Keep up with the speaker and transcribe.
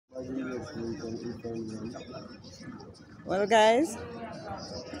Well, guys,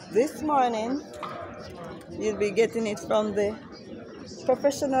 this morning you'll be getting it from the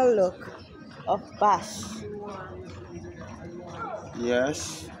professional look of Bash.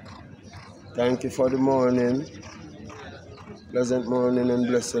 Yes, thank you for the morning. Pleasant morning and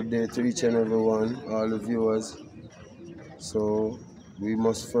blessed day to each and every one, all the viewers. So, we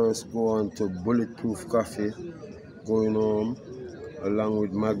must first go on to Bulletproof Coffee, going home, along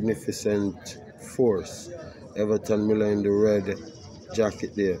with Magnificent Force. Everton Miller in the red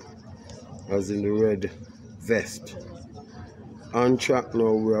jacket there, as in the red vest. On track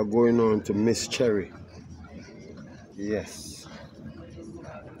now, we are going on to Miss Cherry. Yes.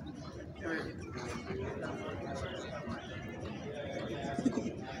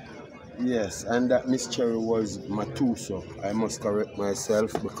 Yes, and that Miss Cherry was Matuso. I must correct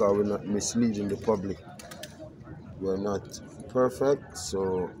myself because we're not misleading the public. We're not perfect,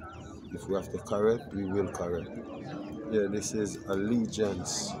 so if we have to correct, we will correct. Yeah, this is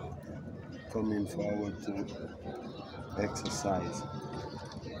Allegiance coming forward to exercise.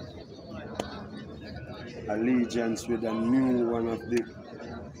 Allegiance with a new one of the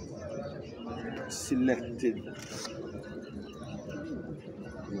selected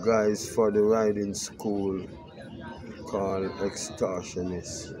guys for the riding school called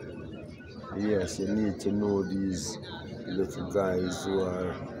Extortionists. Yes, you need to know these little guys who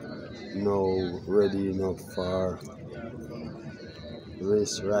are now ready enough for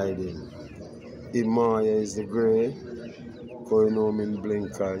race riding. Imaya is the grey, going home in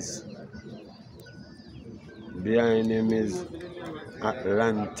blinkers. Behind him is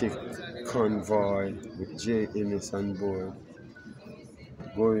Atlantic Convoy with J. Innes on board.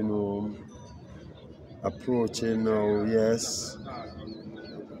 Going home. Approaching now, yes.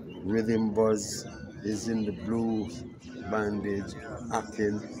 Rhythm Buzz is in the blue bandage,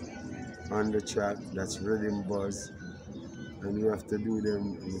 acting on the track. That's Rhythm Buzz. And we have to do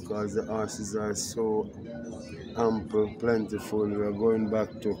them because the horses are so ample, plentiful. We are going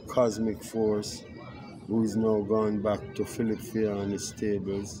back to Cosmic Force, who is now gone back to Philip Fair and his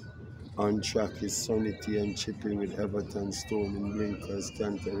stables. On track is Sonny T and Chippy with Everton Stone in blinkers,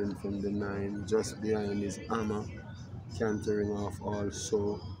 cantering from the 9. Just behind is Amma, cantering off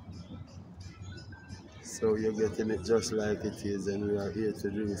also. So you're getting it just like it is, and we are here to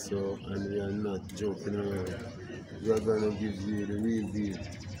do so, and we are not joking around. We are going to give you the real deal.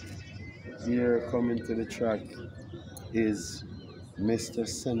 Here coming to the track is Mr.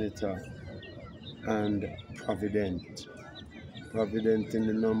 Senator and Provident. Provident in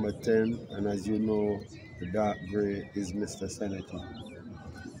the number 10, and as you know, the dark grey is Mr. Senator.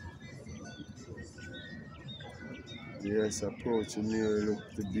 Yes, approaching here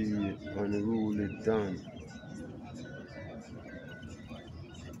look to be unruly done.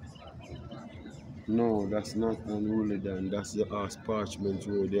 No, that's not unruly done. That's the horse Parchment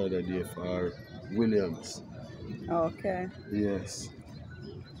Road the other day for Williams. Okay. Yes.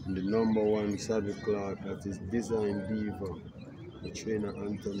 And the number 1 saddle cloth that is Design Diva, the trainer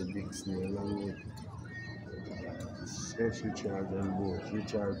Anthony Dixon, along with H. Richard on board,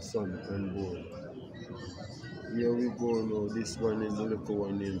 Richardson on board. Here we go now. This one is the little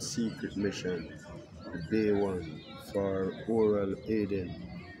one named Secret Mission, Day 1 for Oral Aiden.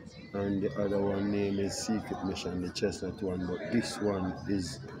 And the other one name is Secret Mission, the chestnut one, but this one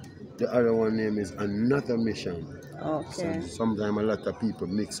is, the other one name is Another Mission. Okay. So sometimes a lot of people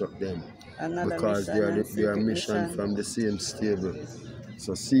mix up them Another because mission they are and mission mission. from the same stable.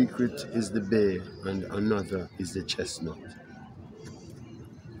 So Secret is the bay and Another is the chestnut.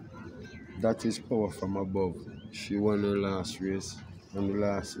 That is Power from Above. She won her last race on the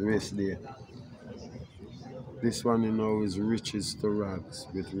last race day. This one you know is Riches to Rags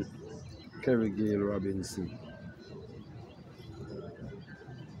with Kerry Gale Robinson.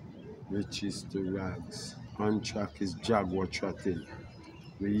 Riches to Rags. On track is Jaguar Trotting.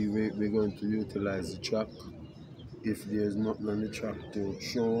 We're going to utilize the track. If there's nothing on the track to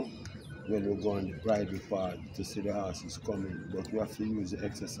show, then we'll go on the bridle part to see the horses coming. But we have to use the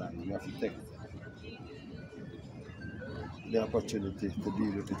exercise. We have to take the opportunity to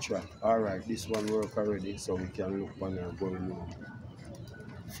deal with the track. Alright, this one work already, so we can look on and going on.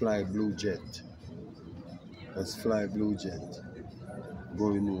 Fly Blue Jet. That's Fly Blue Jet.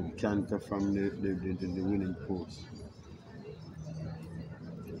 Going on, canter from the winning post.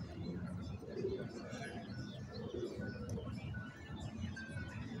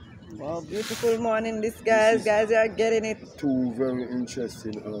 Wow, beautiful morning this guys. Guys are getting it. Two very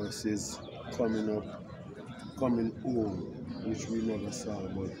interesting horses coming up, coming home. which we never saw,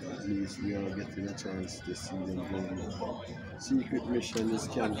 but at least we are getting a chance to see them going. Secret Mission is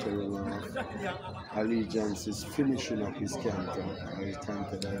cantering off. Allegiance is finishing up his canter. His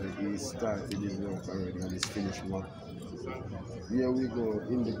canter that he started his work already and is finishing up. Here we go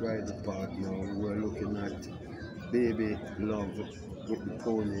in the bridal part now. We're looking at Baby Love with the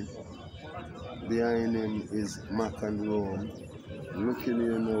pony. Behind him is Mac and Rome. Looking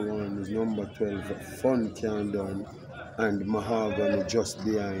here now one is number 12, Fun Can Done, and Mahogany just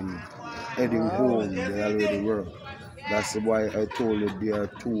behind. Heading home, they already were. That's why I told you they are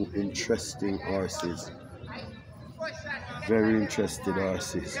two interesting horses. Very interested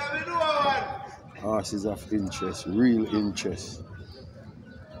horses. Horses of interest, real interest.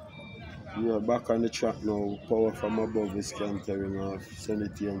 We are back on the track now. Power from above is cantering off.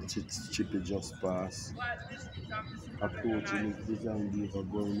 Sanity and Chippy just passed. Approaching his design diva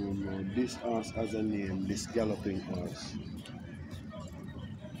going on now. This horse has a name, this galloping horse.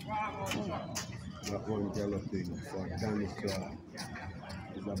 That one galloping for Danny Clark.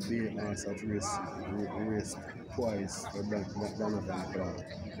 It's a big horse that raced twice for Donovan Clark.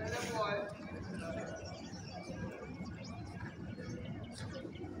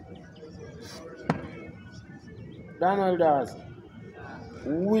 Donald does.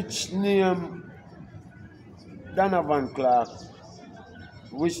 Which name Donovan Clark?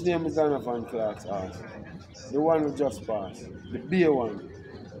 Which name is Donovan Clark's horse? The one who just passed. The beer one.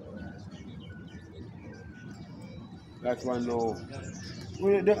 That one now.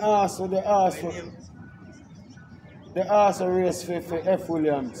 The horse race for F.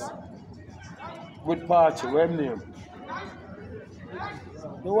 Williams with Parcher, what name?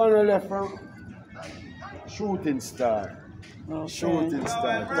 The one who left from Shooting Star. Okay. Shooting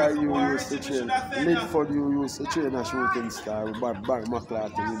Star. That you used to train. Lidford you used to train a Shooting Star with Barry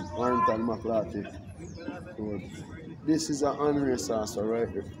McClarty, Warrington McClarty. This is an unrace horse, right?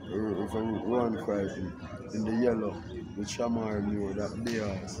 From Ron Crichton in the yellow with Shamar Mule, that big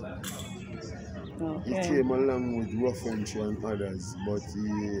horse. Okay. He came along with Rough Entry and others, but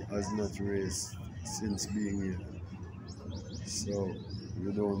he has not raced since being here. So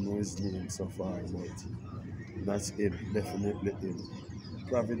we don't know his name so far, but that's him, definitely him.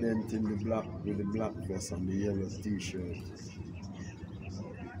 Provident in the black with the black vest and the yellow t-shirt.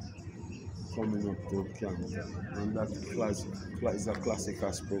 Coming up to camp. And that is a classic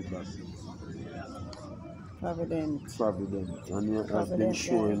Aspro black. Provident. And he has been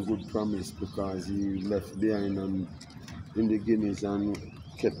showing good promise because he left behind in the Guineas and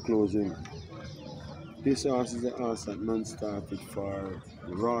kept closing. This horse is a horse that man started for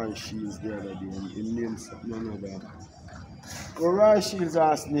Roy Shields the other day, and he named none other. Well, Roy Shields'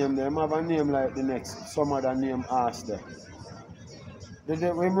 horse name, them have a name like the next, some other name horse there.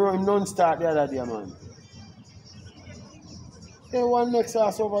 When we non-start the other day, man. The one next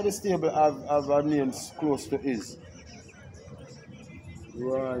horse over the stable have a name close to his.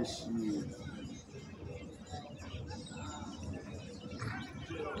 Roy Shields.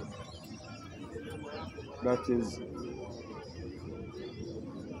 That is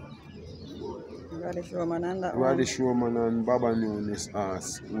Radish Roman and that Radish Roman and Baba Nunes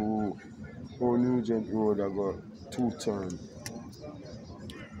ass who Nugent Road I got 2 turns.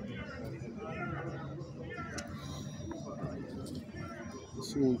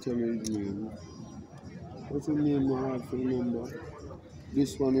 Soon tell me his name. What's the name I have to remember?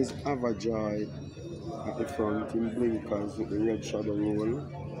 This one is Avajoy at the front in blinkers with the red shadow roll.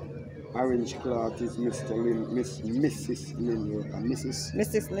 Orange cloth is Mrs.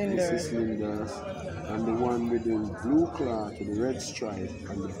 Linders, and the one with the blue cloth with the red stripe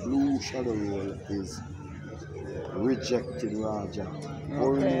and the blue shadow roll is Rejected Raja.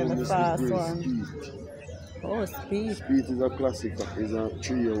 Okay, the fast one. Speed. Oh, Speed. Speed is a classic, is a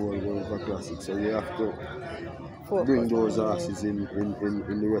 3-year-old one of a classic, so you have to bring those horses in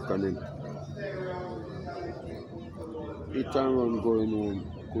the reckoning. Hit and run going home.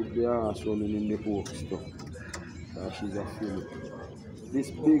 Could be a horse running in the Oak stuff. She's a filly. This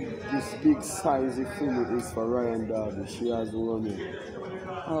big sizey filly is for Ryan Darby. She has running.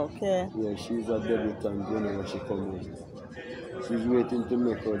 Okay. Yeah, she's a debutant whenever she comes in. She's waiting to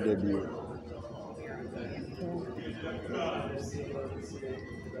make her debut.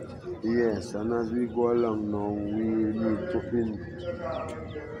 Yes, and as we go along now, we need to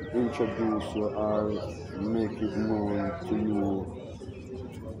introduce you or make it known to you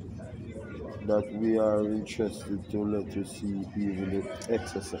that we are interested to let you see even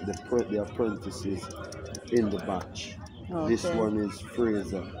the apprentices in the batch. Okay. This one is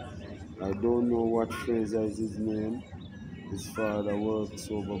Fraser. I don't know what Fraser is his name. His father works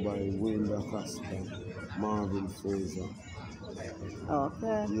over by Wayne Costa, Marvin Fraser.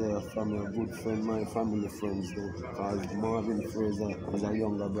 Okay. Yeah, from a good friend, my family friends though. Because Marvin Fraser is a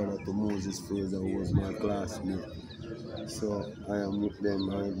younger brother to Moses Fraser, who was my classmate. So I am with them,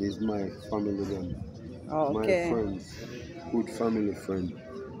 and this is my family then. My Okay. friends, good family friend.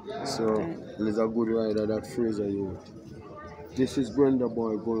 So Alright. there's a good rider that Fraser youth. This is Brenda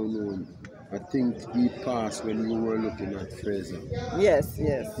Boy going on. I think he passed when you were looking at Fraser. Yes,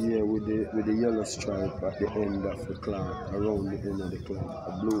 yes. Yeah, with the yellow stripe at the end of the cloth, around the end of the cloth,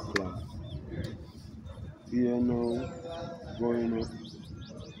 a blue cloth. Here now, going up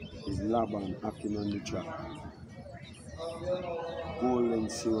is Laban acting on the track. Golden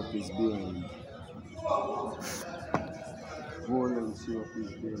syrup is behind. Golden syrup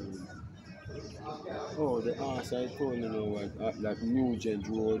is behind. Oh, the ass I told you know what, at that Nugent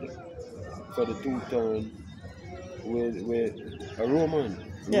Road for the two-turn with a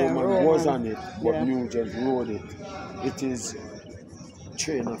Roman. Yeah, Roman was Roman. on it, but Yeah. Nugent rode it. It is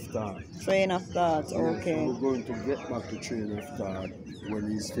train of thought. Train of thought. Yeah, so Okay. we're going to get back to train of thought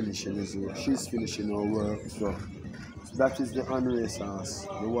when he's finishing his work. She's finishing her work, so that is the unrace horse,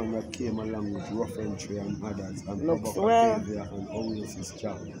 the one that came along with Rough Entry and others, and Looks well. Provocatavia and Oasis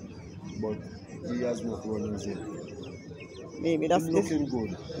Chap. But he has not run as yet. Maybe that's He's looking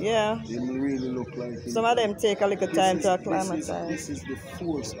good. Yeah. He really look like him. Some of them take a little time to This acclimatize. is the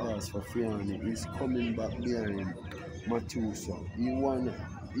fourth horse for Fiani. He's coming back behind Matusa.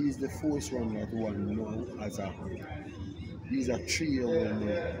 He's the fourth one that won now as a. He's a 3-year-old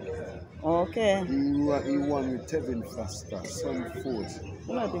now. Okay. He won with Tevin Foster, some force.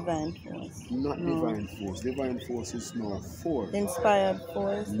 Not Divine Force. Not No. Divine Force. Divine Force is now 4. Inspired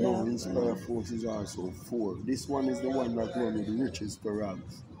Force. No, Yeah. Inspired Force is also 4. This one is the one that won with the richest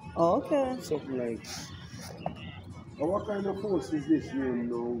rags. Okay. Something like. What kind of force is this name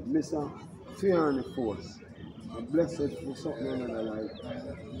now? Mr. Fiani Force. A blessed for something another like.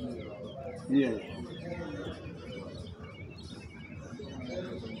 Yeah.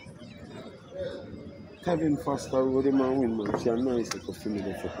 Kevin Foster with him and win, man. She a nice little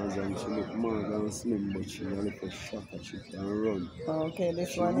female for and she look mad and slim, but she a little shot and she can run. Okay, this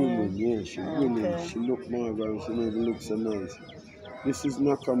She one winning, here. yeah, she winning. Okay. She look mad and she never look so nice. This is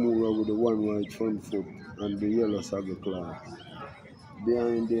Nakamura with the one white front foot and the yellow saga class.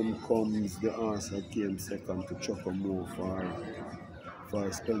 Behind them comes the horse that came second to Chocomo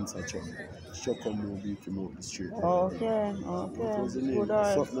for Spencer Chuck. Chocomo beat him out the street. Okay, What okay. was the name? Good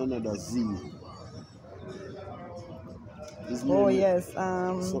horse. Something another Z. His Oh name yes,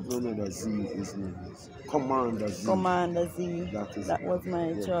 something another Z, his name is Commander Z. Commander Z. That That was my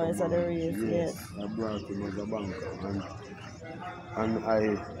yeah, choice of the Commander. race, yes. I brought him as a banker and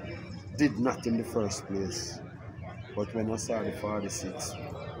I did not in the first place. But when I saw the 46,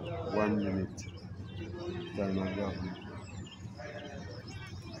 1 minute, time I got me.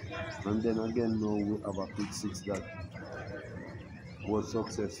 And then again now we have a pick 6 that was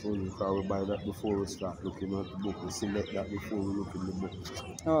successful because we buy that before we start looking at the book. We select that before we look in the book.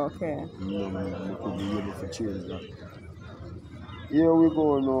 Okay. No, we could be able to change that. Here we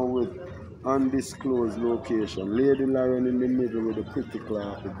go now with undisclosed location. Lady Lauren in the middle with the pretty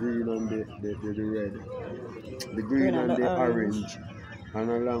cloth, the green and the red. The green and the orange. And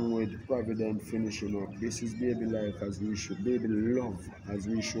along with Provident finishing up. This is Baby Life as we should. Baby Love as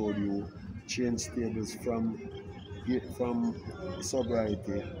we showed you. Change stables from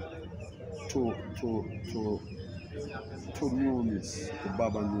sobriety to newness, to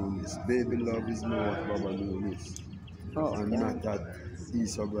Baba newness. Baby Love is now what Baba newness. Okay. And not that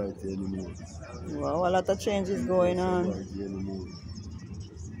sobriety anymore. Well, a lot of changes going on. Anymore.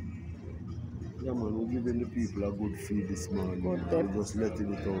 Yeah man, we're giving the people a good feed this morning. Good We're depth. just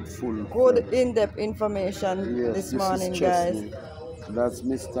letting it out full. Good in-depth information Yes, this morning, is guys. Chesney. That's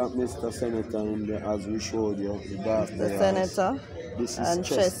Mr. Senator in there, as we showed you. The Senator This is and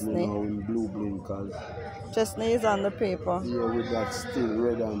Chesney Chesney. now in blue blinkers. Chesney is on the paper. Yeah, with that still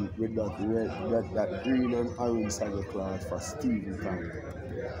red and with that red, that green and orange saddle cloth for Stephen Tank.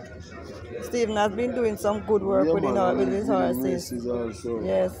 Stephen has been doing some good work Yeah, with his horses. Races also.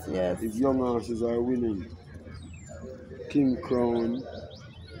 Yes, yes. If young horses are winning, King Crown,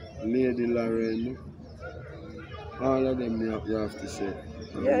 Lady Lauren, all of them you have to say.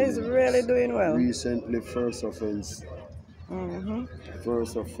 Yeah, he's really doing well. Recently, first offense.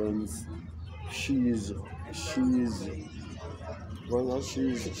 First offense. She's that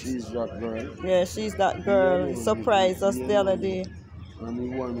girl. Yeah, she's that girl. Yeah, Surprised us yeah. the other day. And the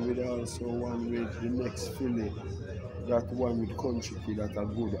one with also one with the next filly, that one with Country Kid that are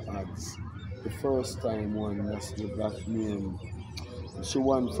good odds. The first time one that's with that name. She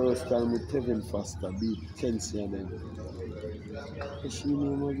won first time with Tevin Foster, beat Kenzie and them. What's she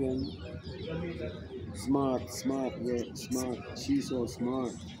name again? Smart, girl, smart. She's so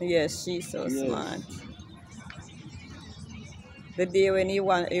smart. Yes, she's so Yes. smart. The day when you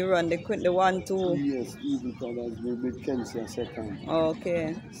run the 1-2. Yes, Stevie Todd has been with Kenzie a second.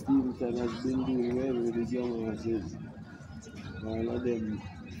 Okay. Stevie Todd has been doing well with his young horses. All of them,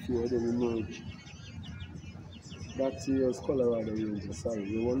 few of them emerge. That's yours, Colorado Ranger. Sorry,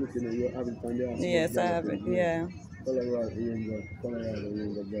 we were looking at your habit and the ask. Yes, I have it. Yeah. Colorado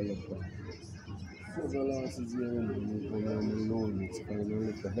Ranger Galloper. Several horses here and I'm alone. It's kind of a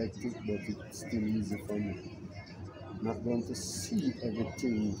little hectic, but it's still easy for me. Not going to see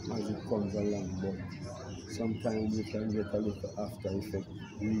everything as it comes along, but sometimes you can get a little after effect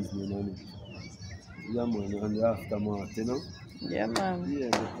reasoning on it. Yeah, man, and the aftermath, you know? Yeah, man. Yeah,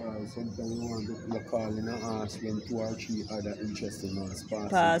 because sometimes you want to call in and ask when 2 or 3 other interesting ones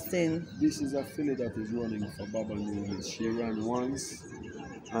passing. This is a filly that is running for Baba Nunes. She ran once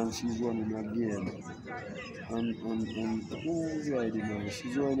and she's running again. And who is riding now?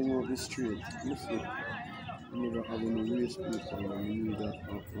 She's running up the street. Listen. Never having a race people and I knew that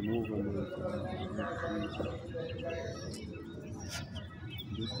an overload.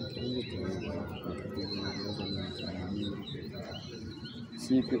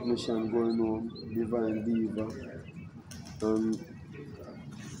 Secret Mission going on, Divine Diva,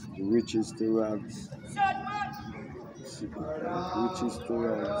 Riches to Rags. Riches to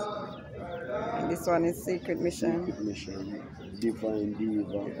Rags. And this one is Secret Mission. Secret Mission. Divine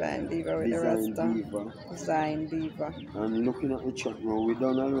Diva. Divine Diva with the Rasta. Design Diva. And looking at the chat now, we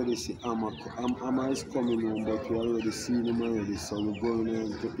don't already see Amma. Amma is coming on, but we already seen him already. So we're going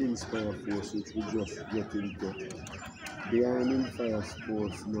on to Inspire Force, which we just get into. Behind Inspire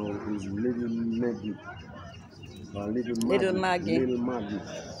Force now is Little Maggie. Little Maggie.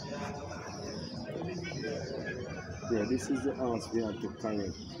 Yeah, this is the horse we have to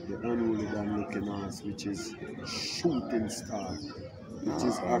carry. The unruly looking horse, which is Shooting Star. It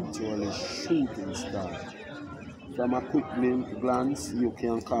is actually Shooting Star. From a quick glance, you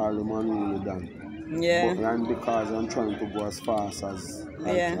can call him unruly Dan. Yeah. But, and because I'm trying to go as fast as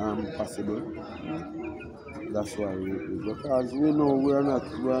possible. That's why because we know we're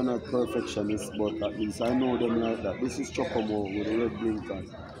not perfectionists, but at least I know them like that. This is Chocomo with the red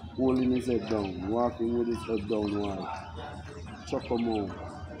blinkers, holding his head down, walking with his head down wide. Chocomo.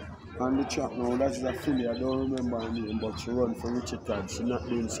 And the track now, that's a filly, I don't remember her name, but she run for Richard Todd. She's not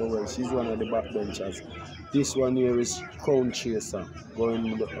doing so well. She's one of the backbenchers. This one here is Crown Chaser,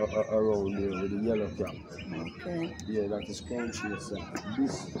 going around there with the yellow cap. Okay. Yeah, that is Crown Chaser.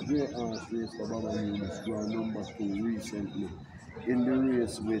 This great horse race for Baba Nunes got number 2 recently in the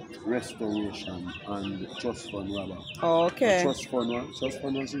race with Restoration and Trust Fund Rabba. Okay. Trust Fund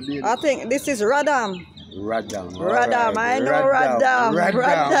one she did. I think this is Radam. Radam. Radam, I know Radam.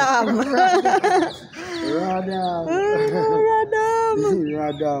 Radam. Radam.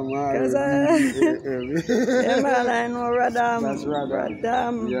 Yeah, man, I know Radam. That's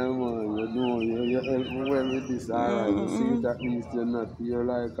Radam. Yeah, man, you help me well with this. Alright, you see that means you're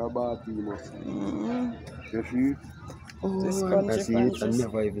like a party, you You see? I see it and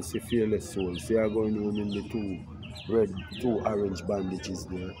never even see Fearless Soul. See, I'm going home in the 2 orange bandages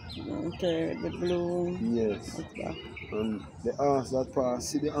there. Okay, the blue. Yes. Okay. And the horse that passed,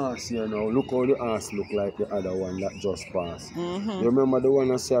 see the horse here now. Look how the horse look like the other one that just passed. You remember the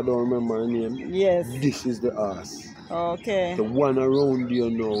one I said I don't remember her name? Yes. This is the horse. Okay. The one around here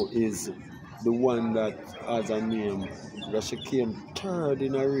now is the one that has a name. That she came 3rd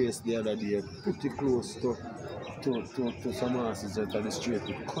in a race the other day, pretty close to some horses that are the straight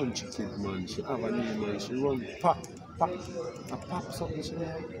with Country Kid, man. She have a name and she run pop something she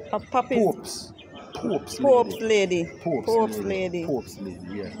name. A pop is Pope's lady. Pope's lady,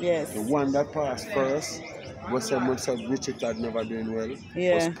 yeah. Yes. The one that passed first was someone said Richard had never doing well.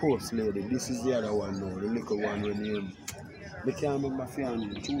 Yeah. Was Pope's lady. This is the other one now, the little one with him. I can't remember her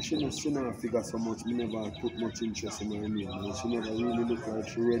name. She never figure so much. We never put much interest in her name. She never really looked like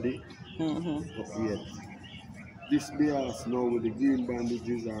she ready. But yet. This bears now with the green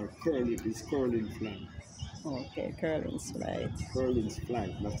bandages are curling flight. Okay, Curling's Flight. Curling's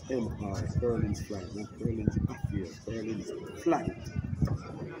Flight, not MR. Curling's Flight, not Curling's Affair. Curling's Flight.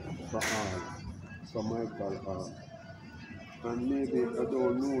 For R. For Michael R. And maybe, I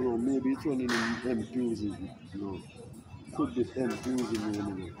don't know, maybe it's running in M-Fuses. No. Could be M-Fuses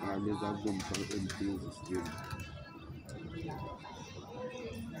anyway. Or there's a jump for M-Fuses too.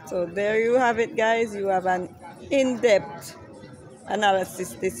 So there you have it, guys. You have an in-depth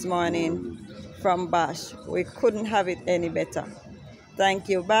analysis this morning from Bash. We couldn't have it any better. Thank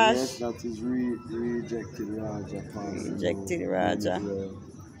you, Yes, Bash. that is rejected Raja passing. Rejected Raja.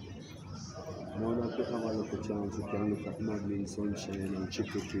 Now that we have a look at chance, we can look at Madeline Sunshine and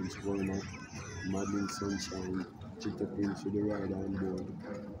Chico Prince going up. Madeline Sunshine, Chico Prince with the rider on board.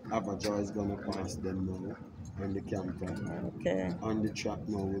 Avajar is going to pass them now on the camper. Okay. On the track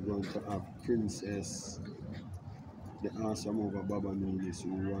now, we're going to have Princess, the awesome over Baba Nunes,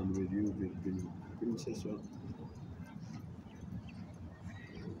 who run with you with Princess. What?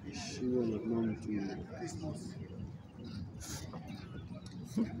 She won at number 2.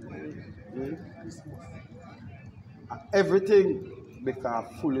 Right? Everything because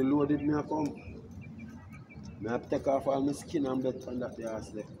fully loaded me I come. I take off all my skin and bet on that ass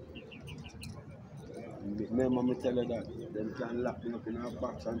there. Remember me tell you that. Them can lock me up in a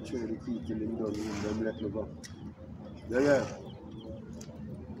box and throw the key till them done and them let me go. Yeah.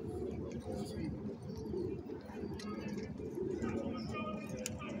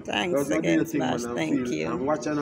 Thanks again, Bash. Thank you. I'm watching